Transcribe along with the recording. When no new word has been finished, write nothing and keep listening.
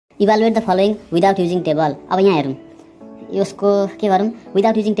Evaluate the following without using table. अब यहाँ हेरौँ यसको के गरौँ,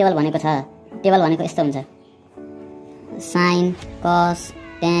 विदाउट युजिङ टेबल भनेको छ। टेबल भनेको यस्तो हुन्छ, साइन कस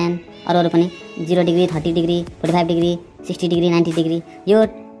टेन अरू पनि 0 degree 30 degree 45 degree 60 degree 90 degree यो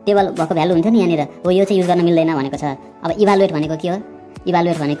टेबल भएको भ्यालु हुन्छ नि यहाँनिर, हो यो चाहिँ युज गर्न मिल्दैन भनेको छ। अब इभ्यालुएट भनेको के हो,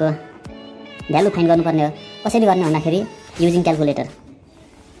 इभ्यालुएट भनेको भ्यालु फाइन्ड गर्नुपर्ने हो। कसरी गर्ने भन्दाखेरि युजिङ क्याल्कुलेटर।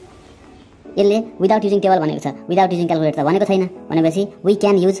 यसले विदाउट युजिङ टेबल भनेको छ, विदाउट युजिङ क्याल्कुलेटर भनेको छैन भनेपछि we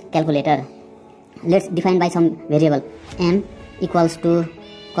can use calculator. Let's define by some variable m equals to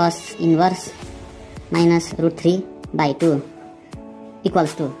cos inverse minus √3/2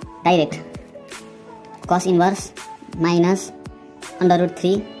 equals to direct cos inverse minus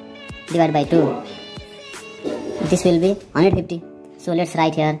 √3 divided by 2. This will be 150. So let's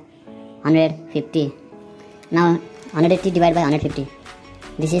write here 150. Now 180 divided by 150.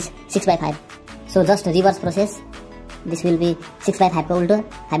 This is 6/5. So just reverse process. This will be 6/5 का उल्टो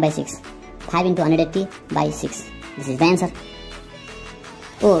 5/6. 5 into 180 by 6. This is the answer.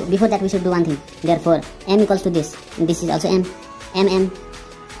 Oh, before that we should do one thing. Therefore, m equals to this. This is also m. m.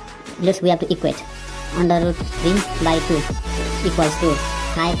 Let's we have to equate. √3/2 equals to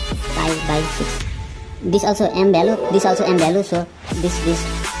 5/6. This also m value, this also m value. So this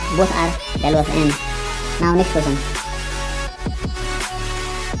both are value of m. Now next question.